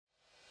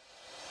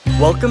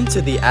Welcome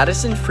to the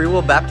Addison Free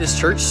Will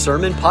Baptist Church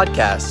Sermon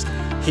Podcast.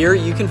 Here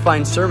you can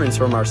find sermons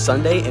from our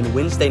Sunday and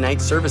Wednesday night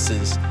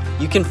services.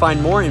 You can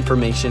find more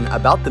information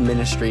about the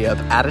ministry of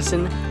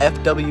Addison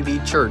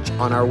FWB Church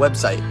on our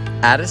website,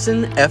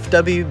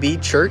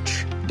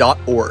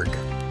 addisonfwbchurch.org.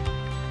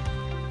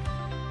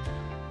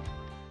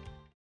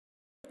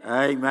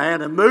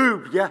 Amen. And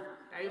moved you.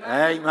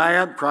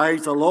 Amen.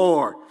 Praise the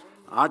Lord.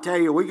 I tell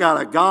you, we got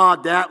a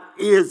God that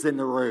is in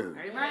the room.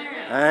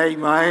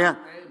 Amen.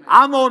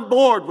 I'm on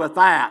board with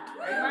that.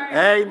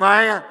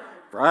 Amen.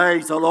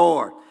 Praise the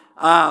Lord.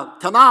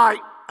 Tonight,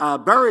 a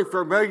very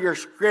familiar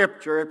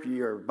scripture, if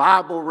you're a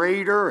Bible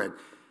reader, and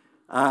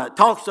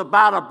talks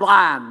about a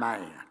blind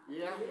man.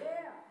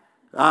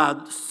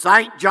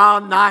 St.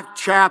 John 9th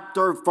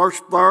chapter,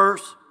 first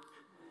verse.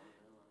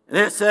 And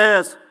it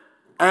says,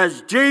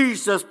 as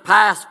Jesus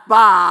passed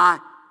by,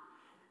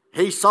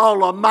 he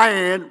saw a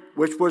man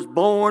which was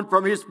born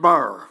from his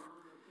birth.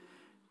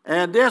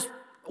 And this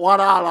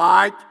what I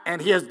liked,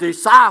 and his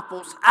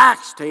disciples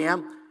asked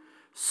him,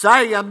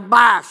 saying,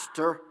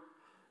 Master,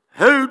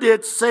 who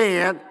did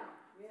sin,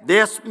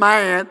 this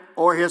man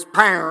or his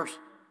parents,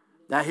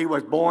 that he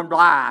was born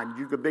blind?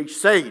 You could be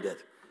seated.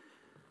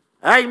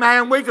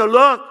 Amen. We could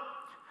look,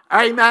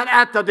 amen,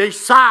 at the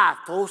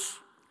disciples,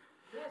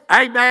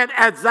 amen,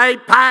 as they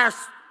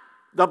passed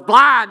the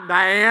blind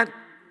man.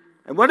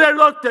 And when they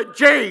looked at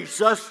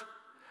Jesus,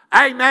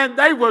 amen,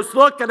 they was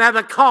looking at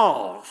a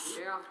cause.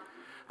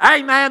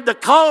 Amen. The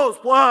cause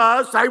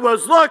was they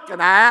was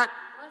looking at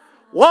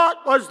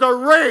what was the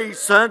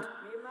reason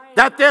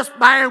that this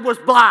man was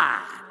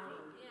blind.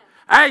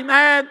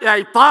 Amen.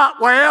 They thought,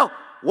 well,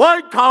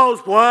 one cause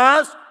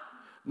was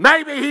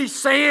maybe he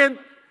sinned,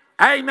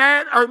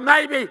 amen, or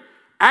maybe,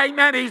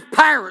 amen, his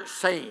parents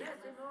sinned.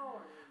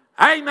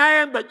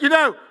 Amen. But you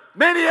know,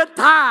 many a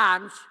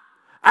times,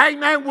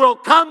 amen, we'll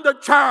come to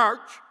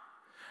church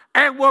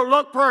and we'll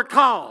look for a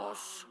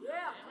cause.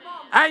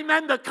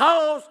 Amen. The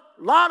cause,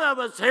 a lot of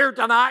us here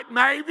tonight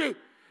maybe,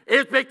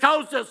 is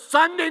because it's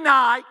Sunday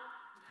night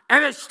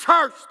and it's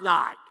church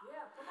night.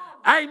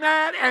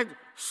 Amen. And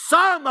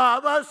some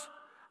of us,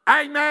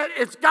 amen,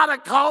 it's got a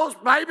cause.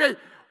 Maybe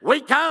we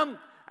come,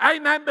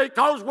 amen,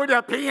 because we're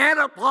the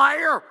piano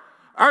player,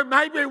 or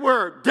maybe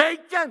we're a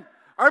deacon,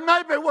 or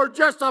maybe we're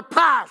just a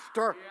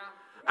pastor.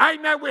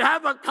 Amen. We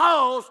have a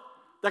cause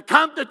to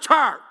come to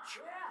church.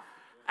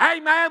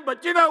 Amen.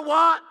 But you know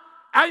what?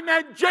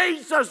 Amen.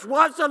 Jesus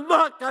wasn't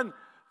looking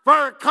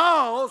for a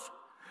cause.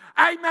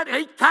 Amen.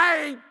 He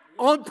came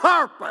on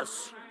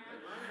purpose.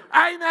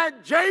 Amen.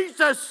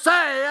 Jesus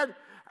said,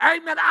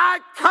 amen, I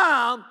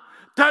come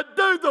to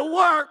do the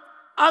work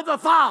of the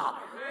Father.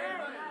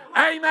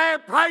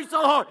 Amen. Praise the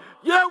Lord.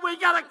 You know, we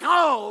got a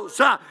cause.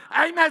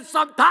 Amen.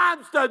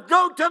 Sometimes to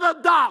go to the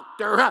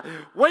doctor.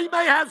 We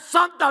may have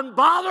something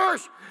bother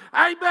us.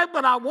 Amen.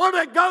 But I want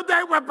to go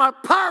there with a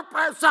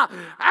purpose.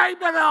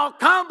 Amen. I'll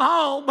come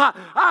home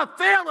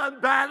feeling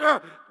better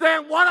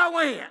than what I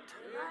went.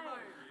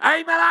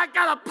 Amen. I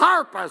got a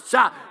purpose.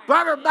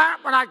 Brother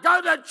Matt, when I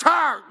go to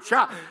church,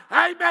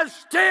 amen,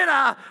 instead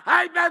of,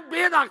 amen,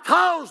 being a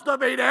cause to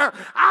be there,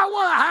 I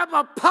want to have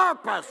a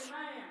purpose.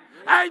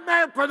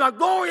 Amen. For the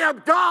glory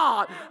of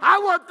God. I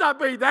want to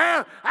be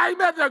there.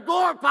 Amen. To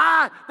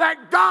glorify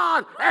that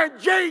God and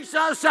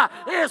Jesus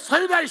is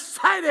who they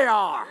say they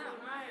are.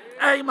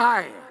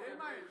 Amen.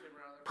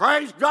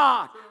 Praise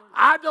God.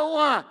 I don't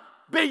want to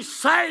be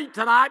saved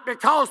tonight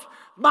because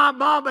my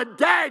mom and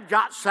dad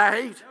got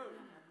saved.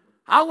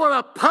 I want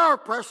a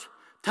purpose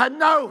to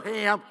know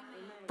Him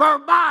for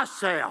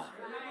myself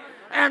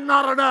and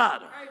not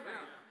another.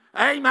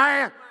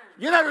 Amen.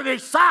 You know, the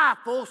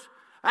disciples,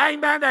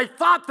 amen, they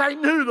thought they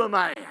knew the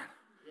man.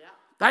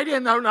 They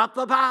didn't know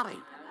nothing about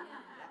him.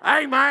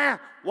 Amen.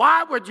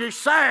 Why would you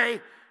say,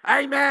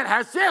 amen,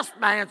 has this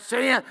man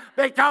sinned?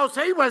 Because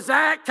he was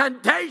that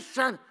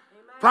condition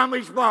from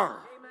his birth.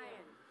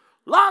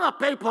 A lot of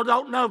people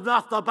don't know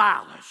nothing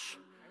about us.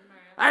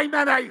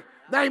 Amen.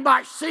 They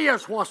might see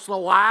us once in a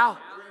while,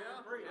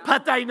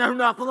 but they know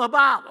nothing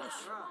about us.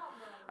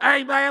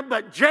 Amen.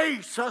 But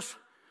Jesus,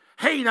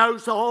 He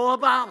knows all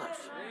about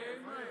us.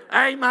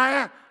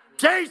 Amen.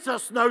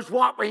 Jesus knows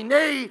what we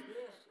need.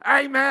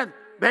 Amen.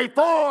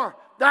 Before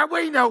that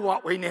we know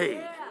what we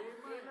need.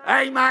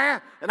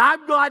 Amen. And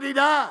I'm glad He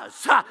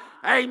does.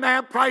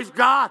 Amen. Praise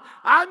God.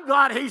 I'm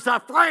glad He's a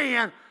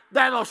friend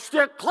that'll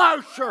stick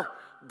closer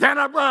than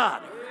a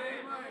brother.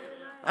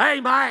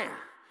 Amen.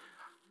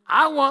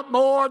 I want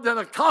more than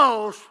a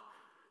cause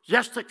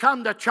just to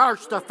come to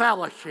church to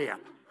fellowship.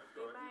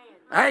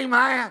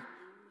 Amen.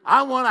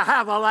 I want to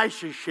have a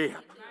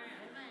relationship.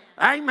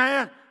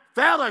 Amen.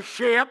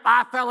 Fellowship,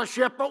 I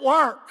fellowship at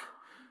work.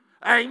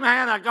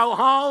 Amen. I go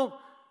home,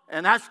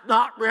 and that's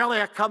not really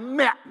a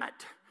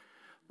commitment.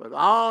 But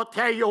I'll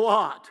tell you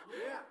what.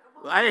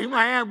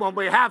 Amen. When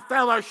we have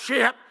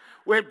fellowship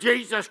with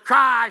Jesus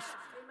Christ,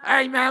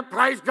 amen,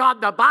 praise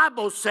God, the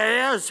Bible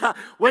says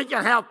we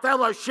can have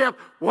fellowship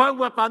one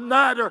with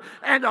another,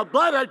 and the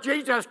blood of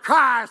Jesus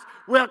Christ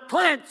will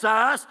cleanse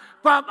us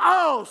from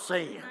all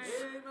sins.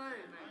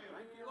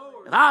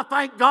 And I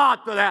thank God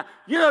for that.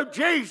 You know,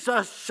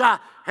 Jesus,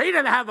 he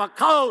didn't have a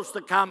cause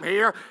to come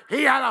here.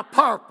 He had a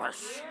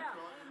purpose.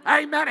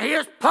 Amen.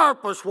 His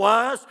purpose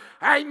was,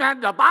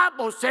 amen, the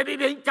Bible said he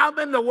didn't come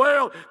in the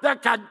world to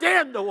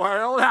condemn the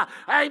world.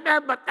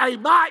 Amen, but they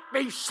might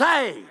be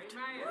saved.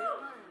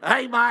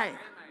 Amen.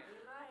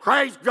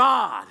 Praise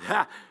God.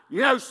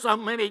 You know, so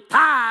many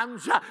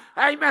times,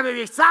 amen, the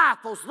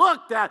disciples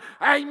looked at,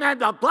 amen,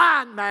 the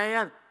blind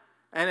man,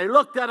 and they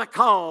looked at a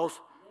cause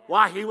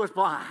why he was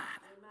blind.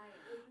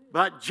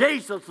 But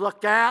Jesus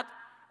looked at,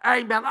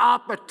 amen,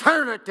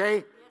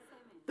 opportunity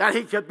that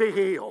he could be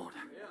healed.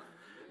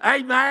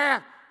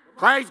 Amen.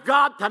 Praise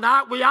God.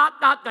 Tonight we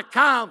ought not to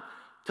come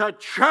to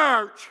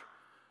church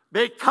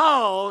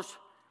because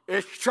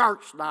it's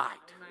church night.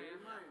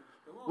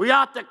 We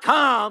ought to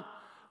come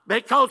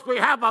because we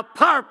have a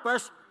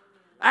purpose,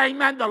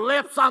 amen, to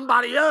lift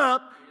somebody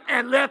up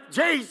and lift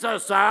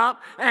Jesus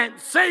up and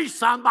see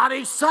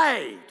somebody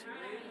saved.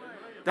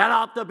 That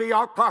ought to be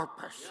our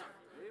purpose.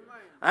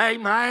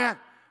 Amen.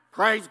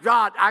 Praise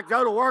God. I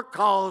go to work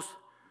because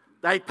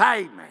they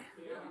paid me.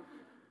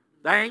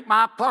 They ain't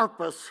my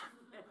purpose.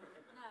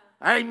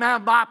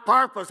 Amen. My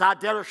purpose, I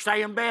dare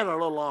stay in bed a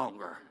little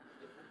longer.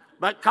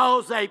 But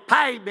because they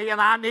paid me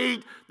and I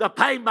need to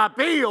pay my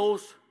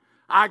bills,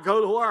 I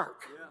go to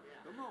work.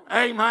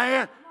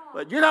 Amen.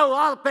 But you know, a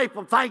lot of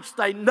people think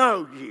they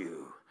know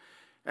you.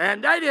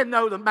 And they didn't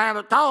know the man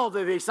at all.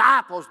 The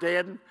disciples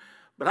didn't.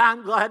 But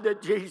I'm glad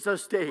that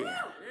Jesus did.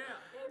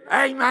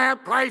 Amen.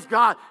 Praise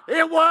God.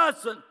 It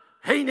wasn't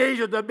he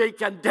needed to be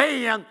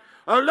condemned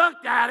or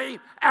looked at him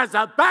as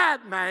a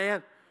bad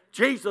man.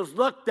 Jesus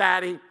looked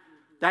at him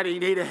that he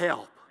needed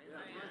help.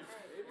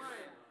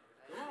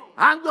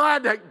 I'm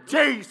glad that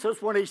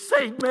Jesus, when he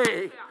seen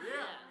me,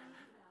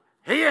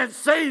 he didn't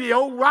see the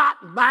old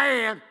rotten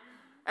man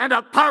and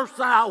the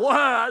person I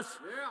was,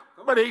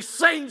 but he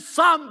seen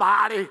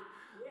somebody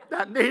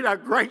that needed a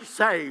great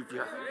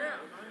Savior.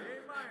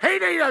 He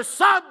needed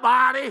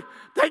somebody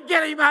to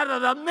get him out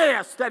of the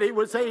mess that he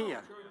was in.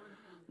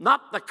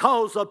 Not to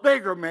cause a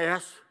bigger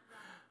mess,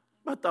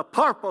 but the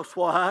purpose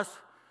was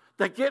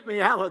to get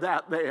me out of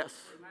that mess.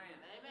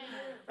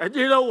 And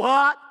you know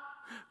what?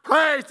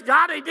 Praise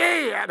God, he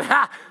did.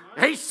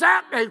 He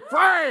set me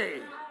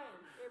free.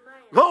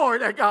 Glory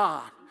to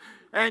God.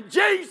 And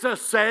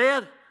Jesus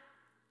said,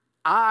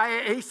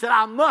 he said,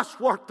 I must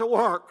work the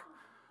work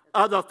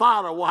of the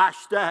Father while I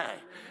stay.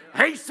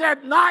 He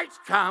said, night's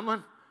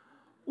coming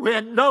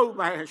when no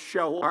man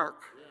shall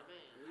work.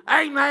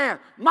 Amen.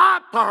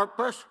 My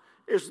purpose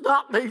is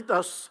not lead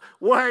the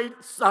way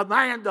a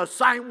man the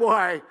same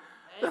way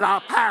that I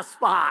pass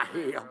by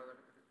him.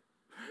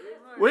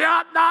 We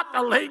ought not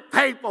to lead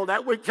people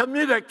that we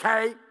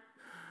communicate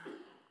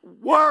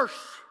worse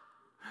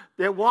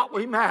than what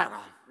we met them.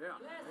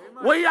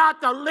 We ought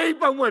to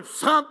leave them with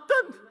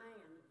something,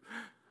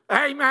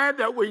 amen,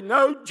 that we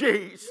know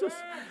Jesus.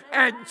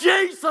 And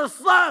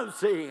Jesus loves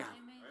them.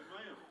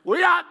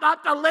 We ought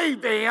not to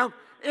leave them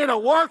in a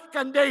worse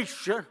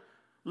condition.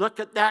 Look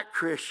at that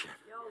Christian.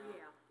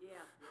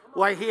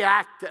 Way he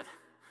acted,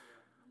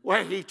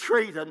 way he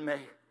treated me.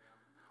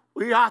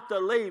 We ought to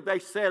leave. They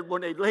said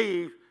when they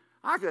leave,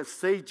 I could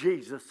see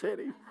Jesus in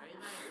him.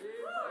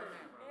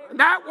 And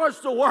that was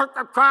the work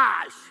of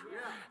Christ.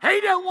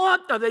 He didn't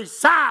want the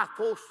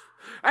disciples,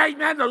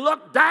 amen, to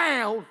look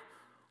down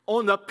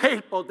on the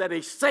people that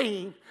he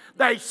seen.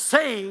 They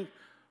seen,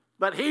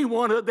 but he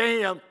wanted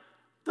them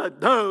to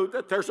know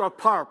that there's a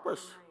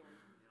purpose,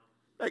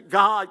 that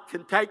God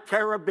can take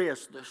care of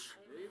business.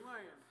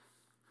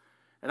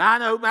 And I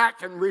know Matt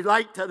can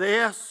relate to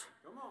this.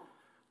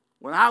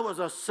 When I was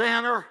a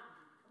sinner,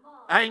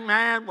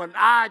 amen, when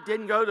I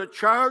didn't go to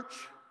church,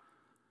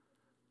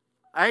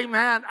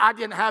 amen, I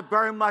didn't have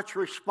very much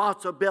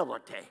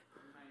responsibility.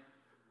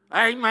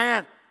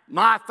 Amen.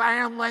 My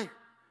family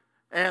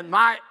and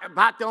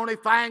about the only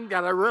thing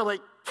that I really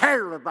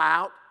cared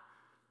about.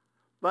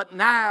 But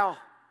now,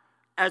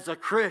 as a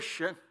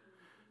Christian,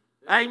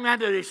 amen,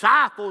 the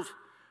disciples,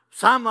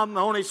 some of them,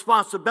 the only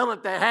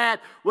responsibility they had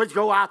was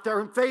go out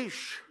there and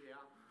fish.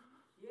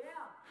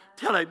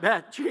 Till they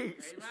met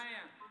Jesus.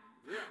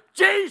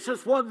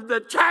 Jesus wanted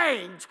to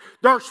change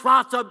their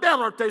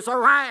responsibilities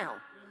around.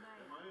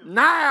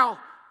 Now,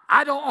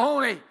 I don't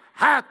only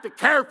have to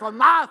care for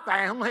my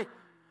family,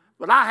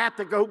 but I have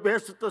to go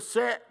visit the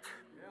sick.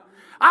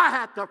 I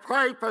have to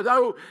pray for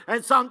those,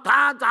 and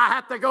sometimes I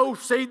have to go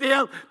see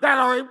them that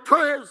are in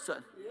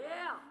prison.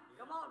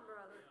 Come on,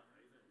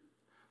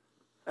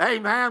 brother.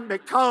 Amen,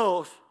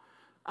 because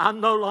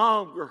I'm no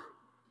longer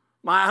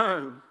my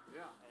own.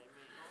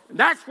 And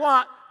that's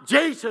what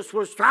Jesus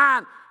was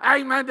trying,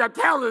 amen, to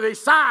tell the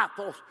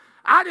disciples.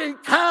 I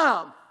didn't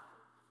come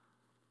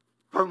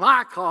for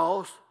my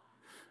cause.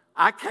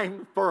 I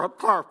came for a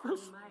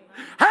purpose.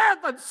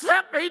 Heaven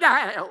sent me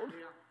down.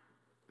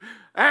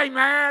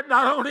 Amen.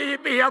 Not only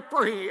to be a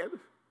friend,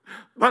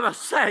 but a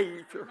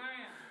Savior.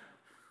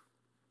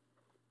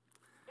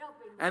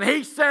 And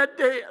he said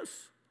this.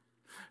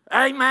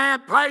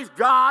 Amen. Praise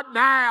God.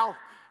 Now,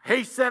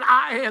 He said,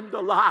 I am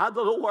the light of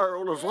the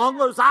world. As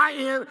long as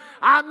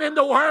I'm in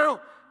the world,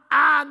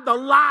 I'm the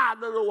light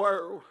of the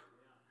world.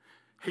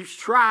 He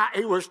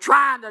was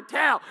trying to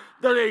tell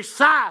the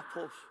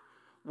disciples,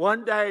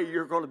 one day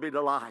you're going to be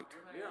the light.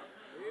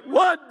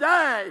 One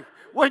day,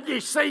 when you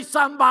see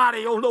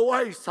somebody on the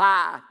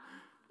wayside,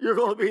 you're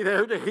going to be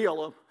there to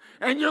heal them.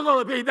 And you're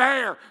going to be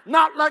there,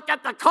 not look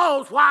at the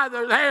cause why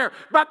they're there,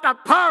 but the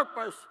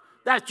purpose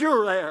that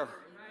you're there.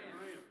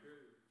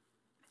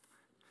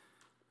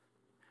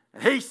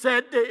 And he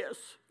said this.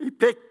 He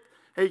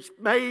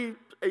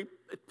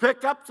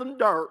picked up some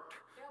dirt,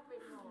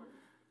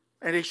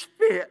 and he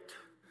spit,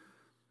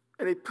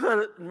 and he put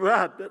it and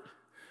rubbed it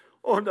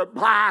on the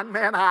blind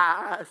man's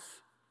eyes.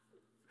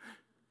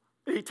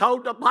 He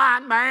told the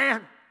blind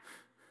man,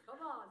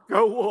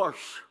 go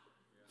wash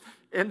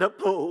in the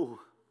pool.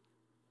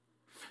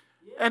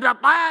 And the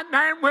blind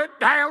man went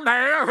down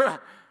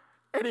there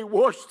and he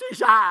washed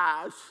his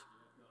eyes.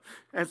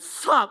 And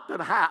something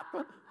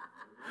happened.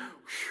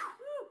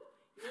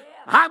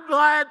 I'm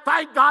glad,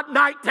 thank God,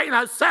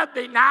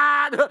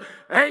 1979.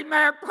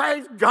 Amen,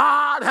 praise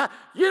God.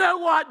 You know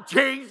what,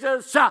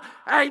 Jesus,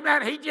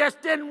 amen, he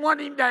just didn't want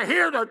him to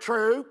hear the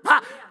truth.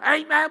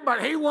 Amen,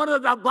 but he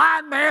wanted the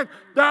blind man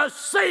to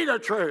see the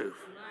truth.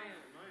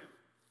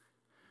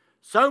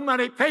 So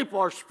many people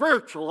are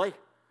spiritually,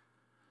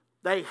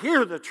 they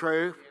hear the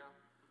truth,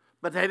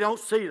 but they don't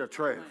see the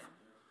truth.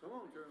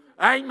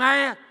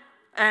 Amen.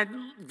 And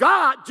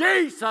God,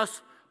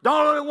 Jesus,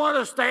 don't only want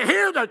us to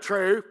hear the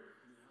truth,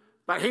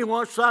 but he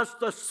wants us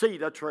to see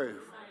the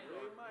truth.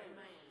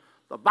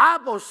 The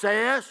Bible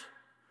says,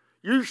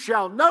 you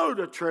shall know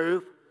the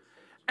truth,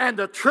 and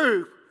the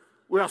truth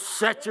will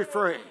set you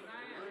free.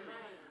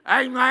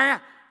 Amen.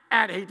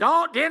 And he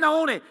didn't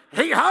only,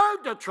 he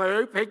heard the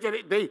truth, he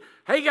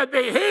could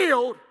be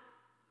healed,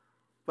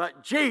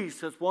 but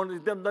Jesus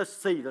wanted them to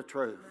see the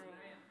truth.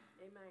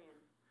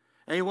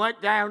 And he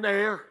went down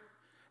there,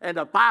 and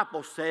the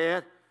Bible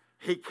said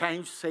he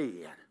came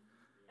seeing.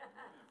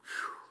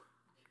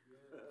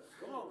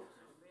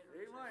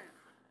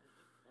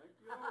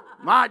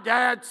 My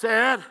dad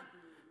said,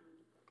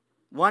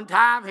 one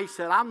time, he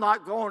said, I'm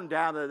not going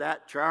down to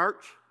that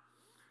church.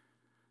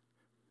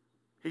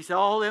 He said,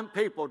 all them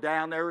people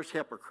down there is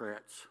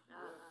hypocrites.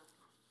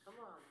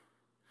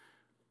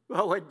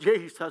 But when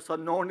Jesus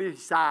anointed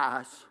his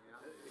eyes,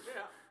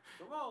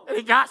 and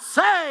he got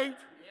saved,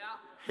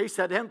 he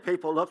said, them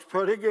people looks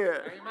pretty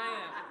good.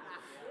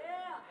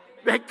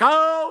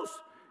 Because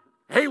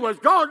he was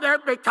going there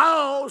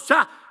because,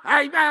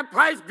 amen,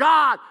 praise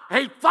God,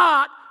 he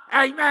thought,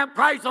 amen,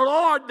 praise the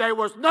Lord, there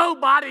was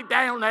nobody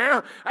down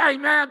there,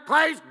 amen,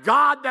 praise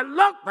God, that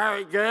looked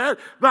very good.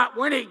 But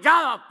when he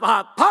got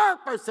a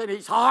purpose in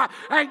his heart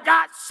and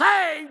got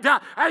saved,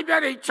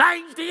 amen, he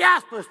changed the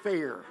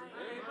atmosphere.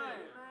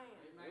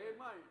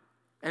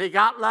 And he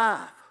got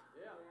love.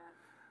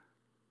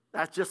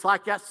 That's just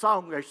like that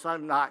song they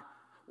sung tonight.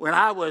 When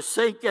I was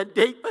sinking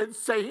deep in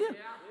sin,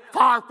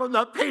 far from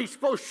the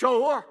peaceful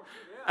shore,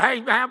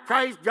 amen,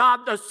 praise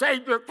God, the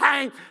Savior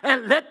came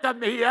and lifted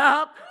me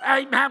up.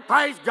 Amen,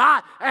 praise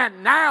God.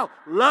 And now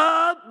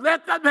love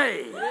lifted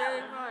me.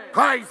 Amen.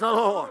 Praise the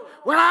Lord.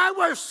 When I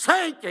was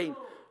sinking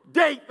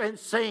deep in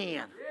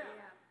sin,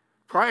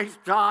 praise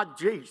God,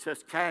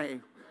 Jesus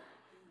came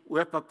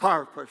with a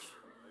purpose.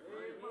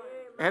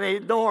 And he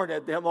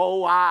anointed them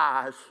old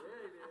eyes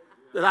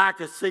that I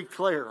could see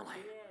clearly.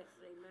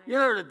 You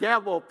know, the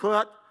devil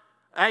put,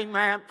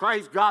 amen,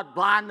 praise God,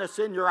 blindness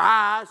in your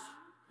eyes.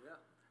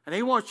 And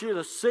he wants you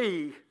to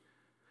see,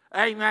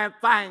 amen,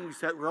 things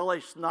that really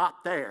is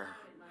not there.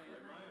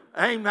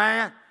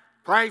 Amen.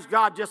 Praise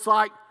God, just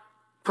like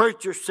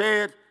preacher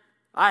said,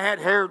 I had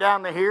hair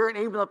down to here, and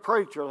even the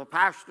preacher, the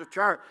pastor of the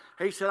church,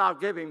 he said, I'll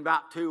give him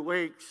about 2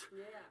 weeks.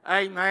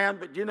 Amen.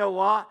 But you know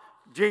what?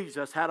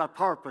 Jesus had a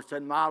purpose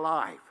in my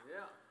life.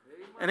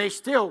 And he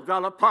still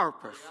got a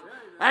purpose.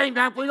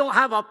 Amen. If we don't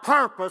have a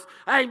purpose,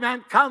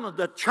 amen, coming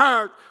to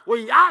church,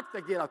 we ought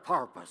to get a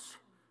purpose.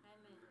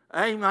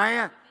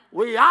 Amen.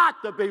 We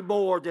ought to be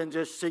more than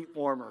just seat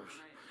warmers.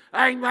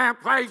 Amen.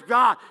 Praise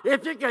God.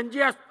 If you can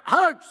just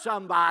hug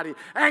somebody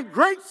and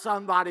greet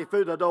somebody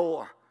through the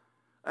door,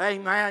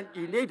 amen,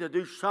 you need to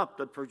do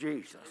something for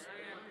Jesus.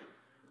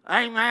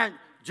 Amen.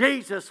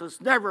 Jesus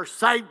has never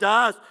saved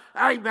us,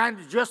 amen,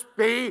 to just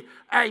be,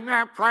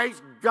 amen,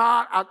 praise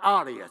God, an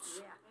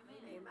audience.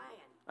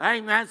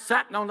 Amen.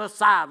 Sitting on the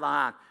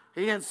sideline.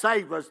 He didn't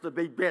save us to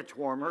be bench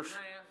warmers.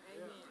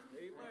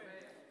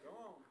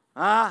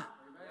 I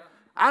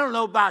don't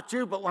know about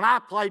you, but when I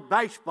played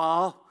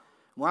baseball,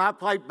 when I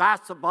played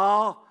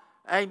basketball,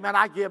 amen,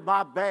 I give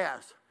my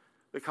best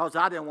because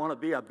I didn't want to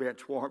be a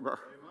bench warmer.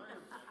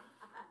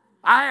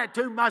 I had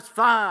too much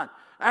fun.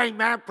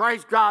 Amen,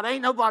 praise God.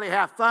 Ain't nobody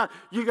have fun.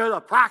 You go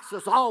to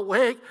practice all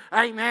week.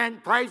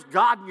 Amen, praise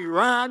God, and you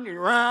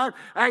run.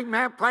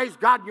 Amen, praise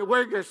God, and you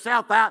wear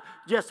yourself out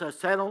just to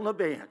sit on the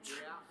bench.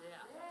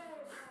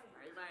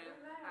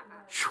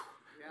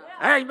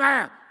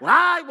 Amen. When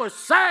I was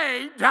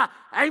saved,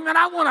 amen,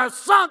 I wanted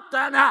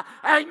something,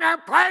 amen,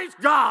 praise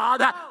God,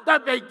 to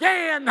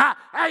begin,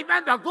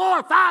 amen, to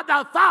glorify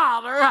the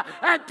Father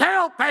and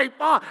tell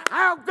people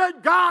how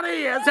good God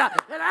is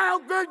and how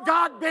good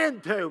God been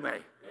to me.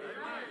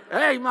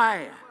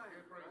 Amen.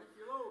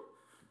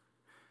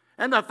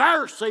 And the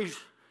Pharisees,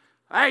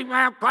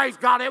 amen, praise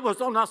God, it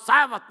was on the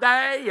Sabbath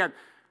day, and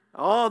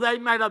they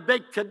made a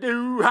big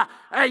to-do.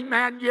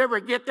 Amen. You ever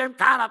get them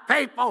kind of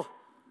people?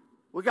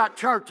 We got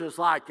churches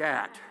like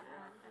that.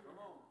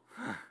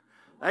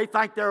 They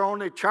think they're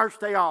only church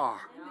they are.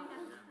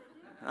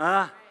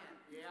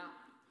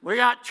 We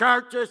got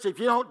churches, if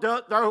you don't do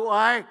it their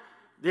way,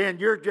 then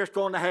you're just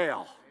going to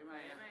hell.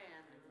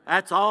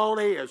 That's all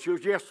it is. You're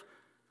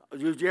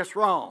just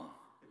wrong.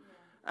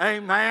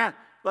 Amen.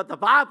 But the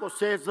Bible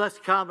says let's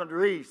come and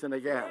reason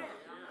together.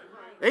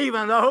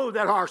 Even though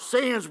that our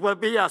sins will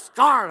be as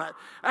scarlet,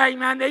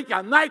 amen, He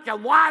can make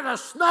them white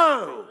as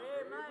snow.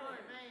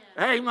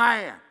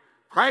 Amen.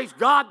 Praise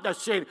God.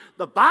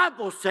 The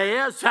Bible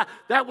says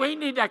that we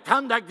need to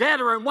come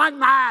together in one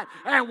mind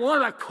and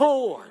one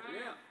accord.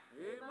 Amen.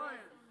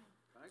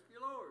 Thank you,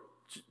 Lord.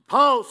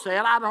 Paul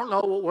said, I don't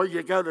know where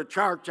you go to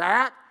church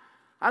at.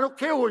 I don't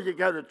care where you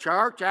go to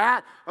church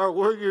at or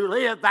where you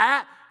live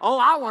at. All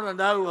I want to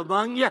know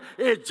among you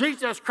is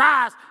Jesus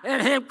Christ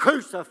and Him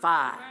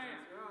crucified.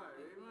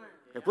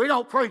 If we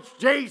don't preach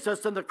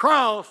Jesus and the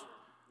cross,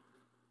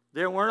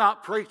 then we're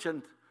not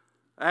preaching,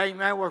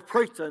 amen, we're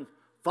preaching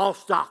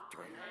false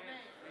doctrine.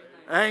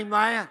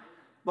 Amen.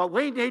 But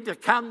we need to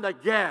come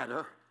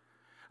together,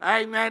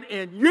 amen,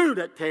 in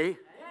unity.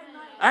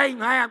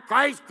 Amen.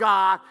 Praise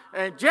God.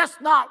 And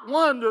just not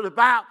wonder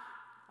about,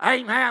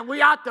 amen,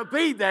 we ought to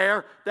be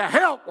there to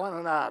help one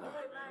another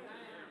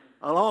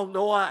along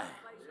the way.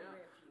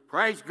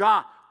 Praise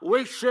God.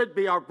 We should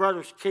be our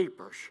brother's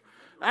keepers.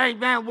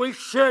 Amen. We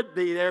should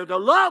be there to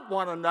love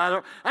one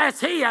another as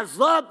He has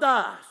loved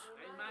us.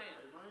 Amen.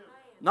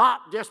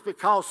 Not just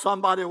because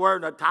somebody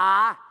wearing a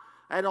tie.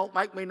 That don't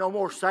make me no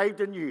more saved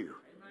than you.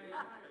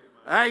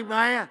 Amen.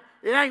 Amen.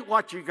 It ain't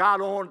what you got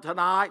on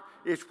tonight.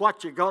 It's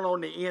what you got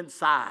on the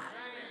inside.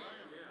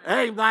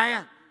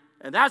 Amen.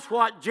 And that's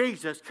what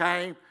Jesus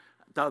came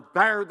to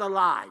bear the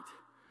light,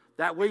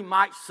 that we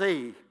might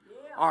see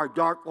our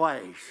dark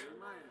ways.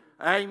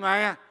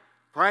 Amen.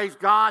 Praise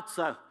God.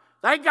 So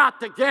they got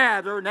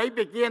together and they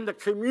began to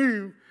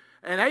commune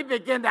and they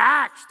began to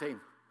ask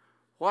Him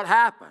what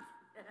happened.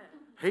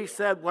 He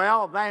said,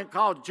 well, a man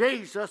called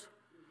Jesus,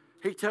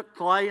 he took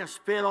clay and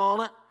spit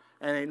on it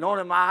and he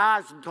anointed my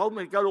eyes and told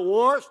me to go to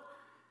wars.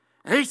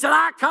 And he said,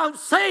 I come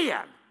see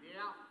Him.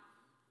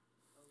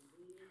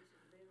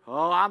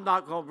 Oh, I'm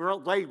not going to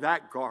believe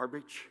that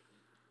garbage.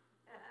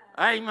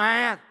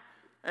 Amen.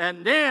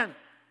 And then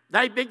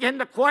they begin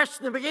to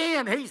question Him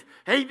again.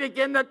 He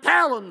began to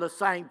tell them the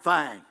same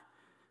thing.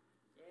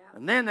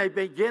 And then they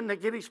begin to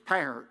get his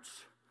parents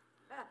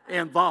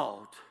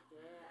involved.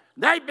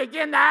 They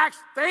begin to ask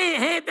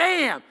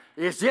them,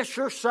 is this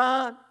your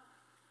son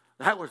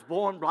that was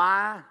born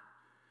blind?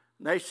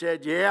 And they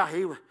said, yeah,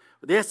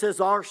 this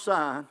is our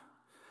son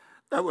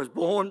that was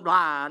born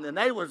blind. And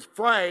they was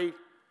afraid,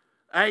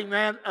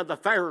 amen, of the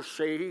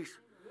Pharisees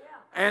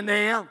and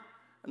them.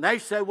 And they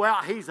said,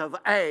 well, he's of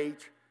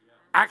age.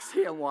 Ask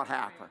him what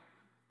happened.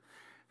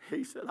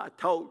 He said, I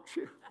told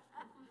you.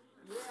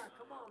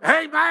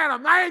 Amen. A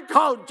man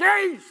called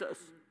Jesus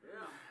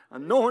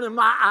anointed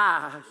my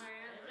eyes.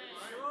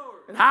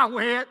 And I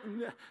went,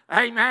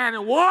 amen,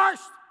 and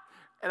washed,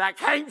 and I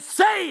came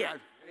seeing.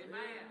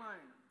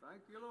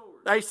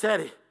 They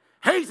said,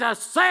 he's a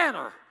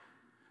sinner.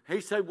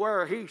 He said,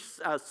 where he's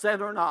a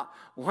sinner or not.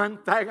 One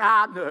thing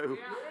I knew,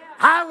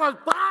 I was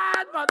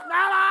blind, but now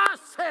I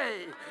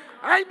see.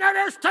 Amen.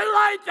 It's too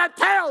late to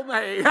tell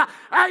me.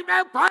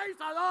 Amen. Praise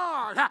the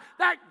Lord.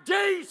 That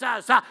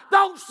Jesus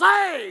don't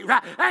save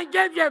and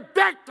give you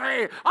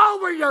victory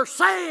over your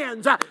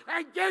sins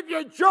and give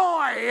you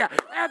joy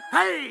and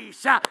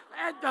peace and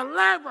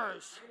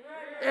deliverance.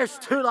 It's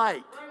too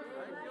late.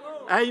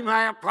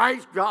 Amen.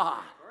 Praise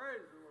God.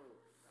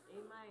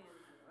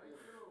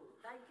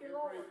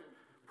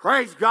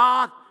 Praise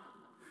God.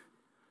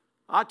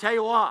 I'll tell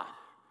you what.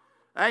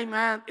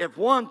 Amen. If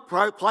one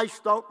place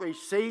don't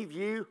receive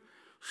you,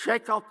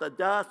 shake off the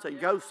dust and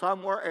go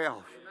somewhere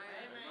else.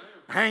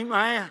 Amen.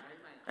 Amen.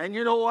 And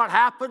you know what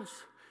happens?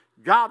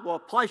 God will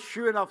place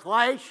you in a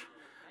place,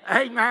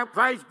 amen,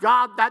 praise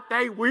God, that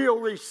they will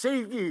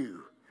receive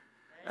you.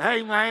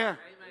 Amen.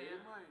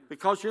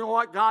 Because you know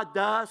what God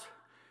does?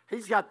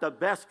 He's got the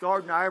best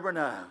garden I ever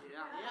know.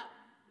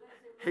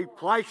 He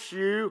placed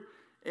you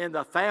in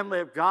the family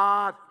of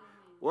God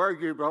where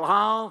you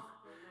belong.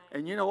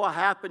 And you know what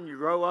happened? You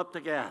grow up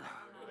together.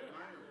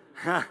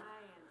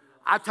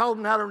 I told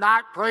him the other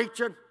night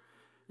preaching,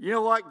 you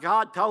know what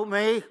God told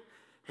me?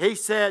 He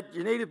said,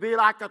 you need to be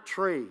like a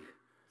tree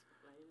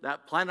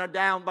that planted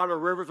down by the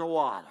rivers of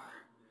water.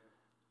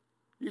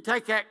 You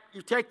take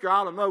your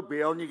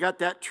automobile and you got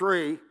that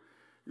tree.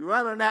 You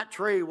run on that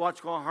tree,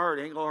 what's going to hurt?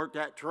 It ain't going to hurt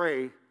that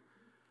tree.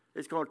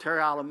 It's going to tear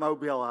your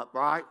automobile up,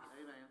 right?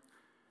 Amen.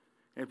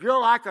 If you're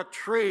like a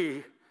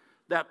tree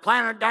that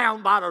planted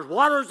down by the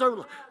waters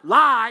of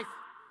life,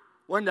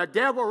 when the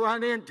devil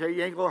run into you,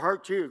 he ain't going to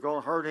hurt you, he's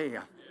going to hurt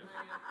him.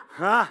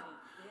 Huh?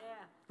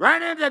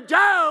 Ran into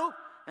Job,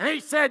 and he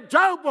said,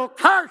 Job will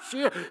curse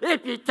you.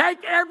 If you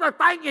take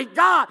everything he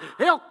got,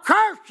 he'll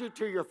curse you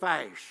to your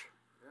face.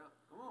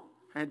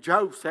 And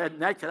Job said,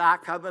 naked I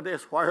come in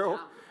this world,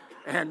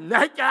 and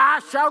naked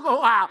I shall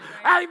go out.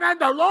 Amen.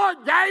 The Lord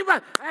gave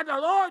it, and the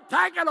Lord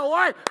take it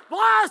away.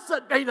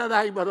 Blessed be the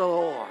name of the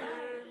Lord.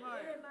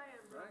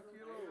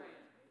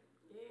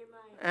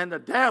 And the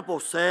devil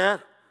said,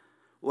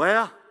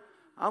 well,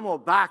 I'm going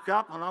to back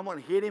up and I'm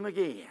going to hit him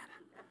again.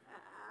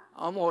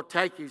 I'm going to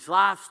take his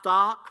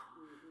livestock.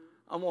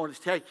 I'm going to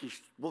take his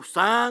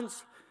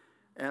sons.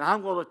 And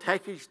I'm going to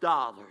take his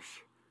daughters.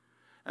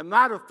 As a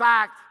matter of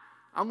fact,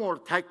 I'm going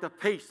to take the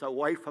peace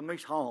away from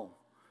his home.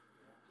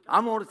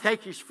 I'm going to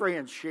take his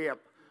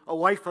friendship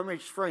away from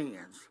his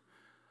friends.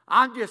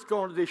 I'm just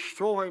going to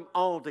destroy him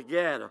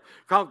altogether.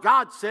 Because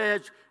God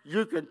says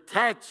you can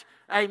touch,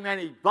 amen,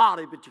 his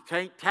body, but you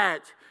can't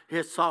touch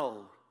his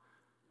soul.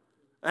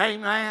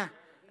 Amen.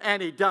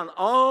 And he done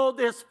all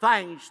these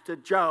things to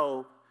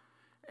Job.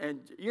 And,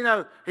 you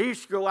know, he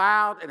used to go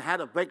out and had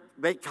a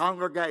big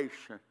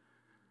congregation.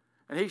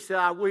 And he said,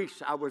 I wish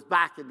I was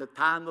back in the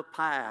time of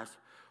past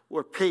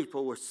where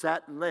people would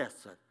sit and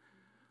listen.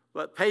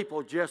 But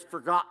people just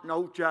forgotten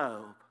old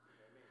Job.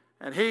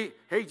 And he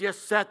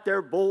just sat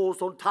there,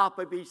 bulls on top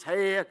of his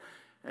head,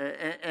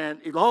 and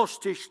he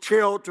lost his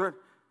children.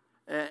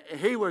 And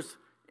he was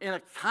in a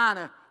kind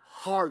of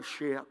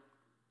hardship.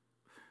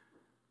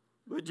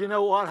 But you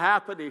know what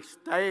happened? He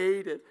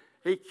stayed, and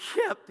he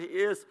kept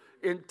his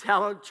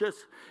intelligence,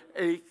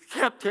 and he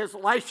kept his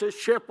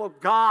relationship with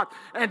God.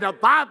 And the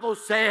Bible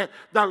said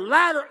the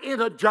latter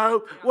end of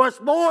Job was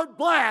more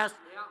blessed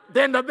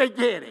than the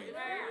beginning.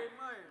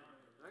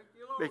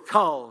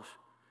 Because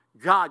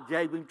God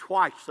gave him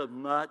twice as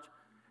much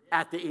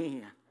at the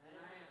end.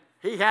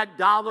 He had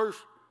daughters,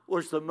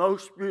 was the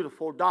most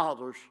beautiful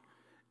daughters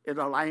in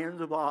the land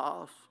of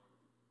Oz.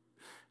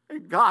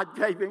 And God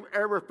gave him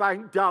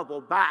everything double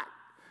back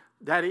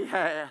that he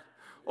had.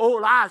 Oh,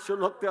 Elijah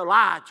looked at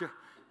Elijah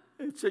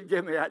and said,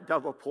 give me that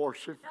double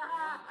portion.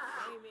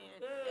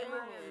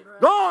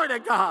 Glory to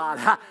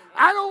God.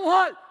 I don't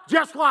want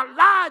just what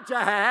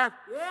Elijah had.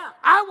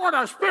 I want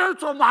a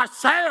spiritual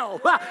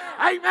myself.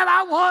 Amen.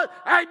 I want,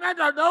 amen,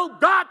 to know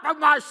God for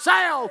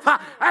myself.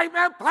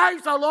 Amen.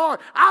 Praise the Lord.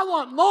 I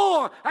want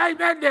more,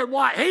 amen, than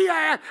what he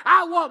had.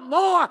 I want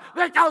more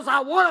because I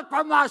want it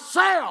for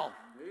myself.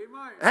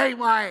 Amen.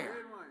 Amen.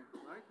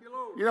 Thank you,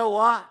 Lord. You know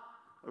what?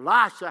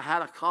 Elisha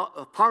had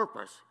a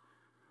purpose,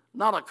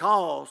 not a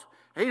cause.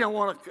 He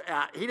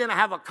didn't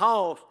have a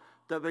cause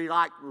to be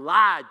like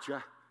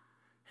Elijah.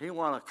 He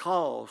wanted a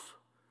cause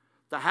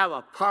to have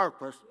a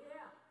purpose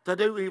to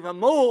do even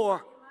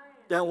more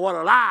than what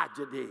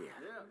Elijah did.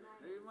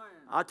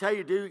 I tell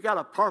you, do you got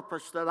a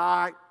purpose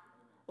tonight?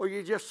 Or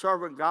you're just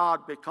serving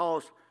God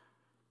because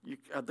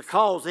the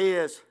cause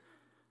is,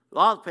 a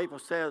lot of people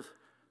says,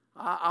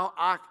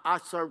 I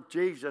serve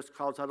Jesus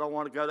because I don't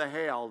want to go to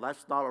hell.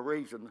 That's not a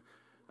reason,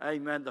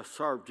 amen, to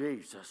serve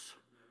Jesus.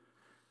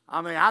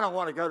 I mean, I don't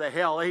want to go to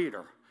hell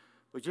either.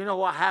 But you know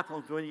what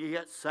happens when you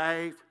get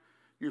saved?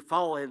 You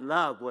fall in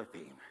love with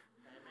him.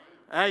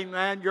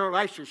 Amen. Your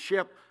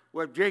relationship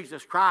with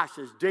Jesus Christ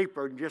is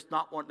deeper than just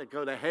not wanting to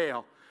go to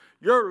hell.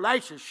 Your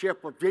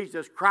relationship with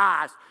Jesus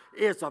Christ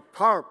is a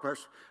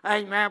purpose.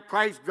 Amen.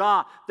 Praise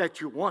God that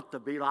you want to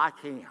be like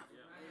him.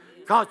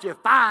 Because you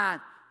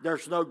find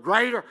there's no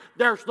greater,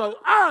 there's no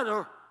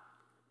other,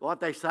 what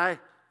they say,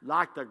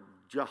 like the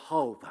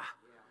Jehovah.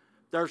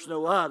 There's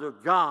no other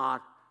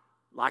God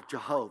like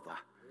Jehovah.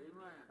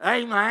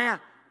 Amen.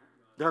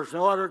 There's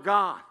no other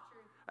God.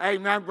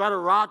 Amen,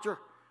 Brother Roger.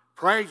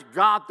 Praise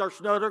God, there's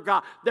no other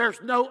God.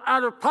 There's no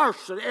other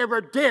person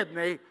ever did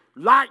me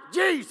like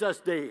Jesus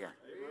did.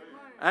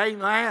 Amen.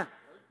 Amen.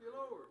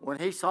 When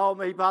he saw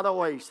me by the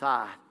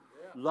wayside,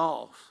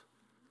 lost,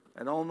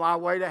 and on my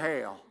way to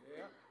hell.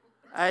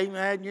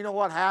 Amen. You know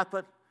what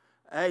happened?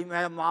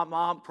 Amen. My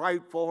mom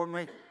prayed for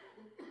me,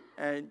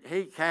 and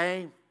he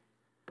came.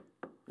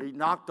 He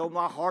knocked on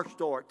my heart's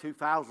door at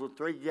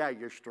 2003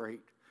 Yeager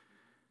Street.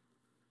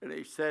 And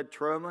he said,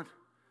 Truman,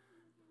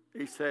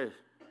 he said,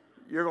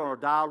 you're going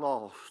to die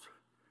lost.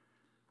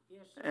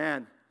 Yes,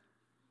 and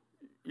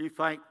you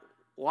think,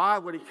 why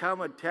would he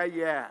come and tell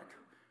you that?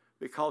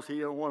 Because he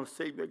didn't want to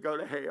see me go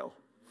to hell.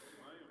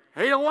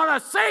 He didn't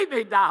want to see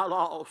me die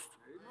lost.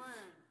 Amen.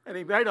 And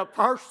he made a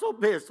personal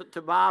visit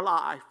to my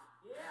life.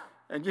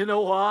 Yeah. And you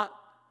know what?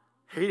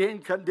 He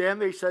didn't condemn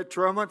me. He said,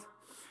 Truman,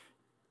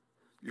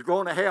 you're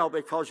going to hell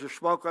because you're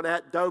smoking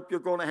that dope. You're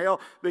going to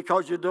hell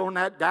because you're doing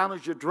that down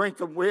as you're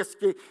drinking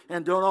whiskey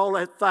and doing all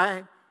that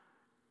thing.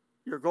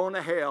 You're going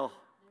to hell.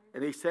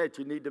 And he said,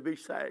 you need to be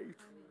saved. Amen.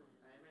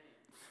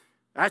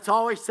 That's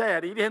all he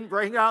said. He didn't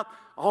bring up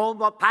all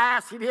my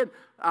past. He didn't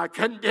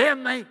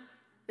condemn me.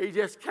 He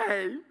just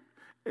came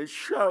and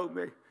showed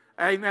me.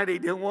 Amen. He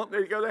didn't want me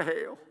to go to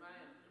hell.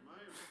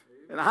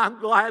 And I'm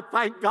glad,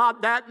 thank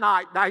God, that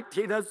night,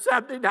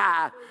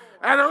 1979,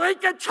 at a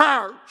Lincoln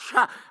church,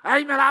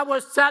 amen, I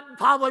was sitting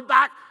probably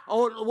back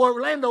on where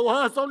Linda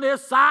was on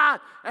this side,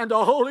 and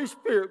the Holy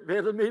Spirit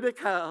bidded me to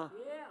come.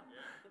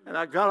 And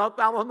I got up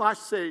out of my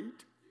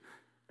seat,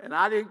 and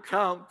I didn't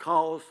come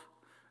because,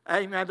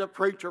 amen, the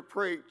preacher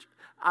preached.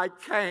 I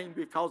came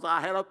because I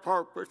had a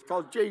purpose,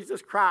 because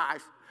Jesus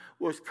Christ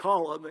was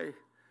calling me. Amen.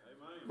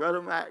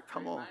 Brother Matt,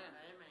 come on.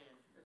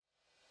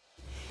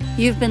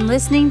 You've been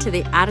listening to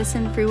the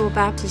Addison Free Will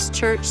Baptist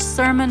Church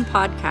Sermon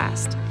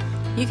Podcast.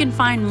 You can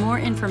find more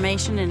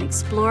information and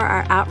explore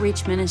our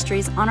outreach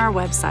ministries on our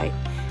website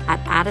at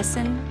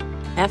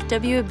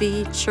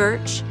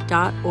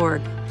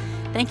addisonfwbchurch.org.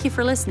 Thank you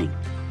for listening.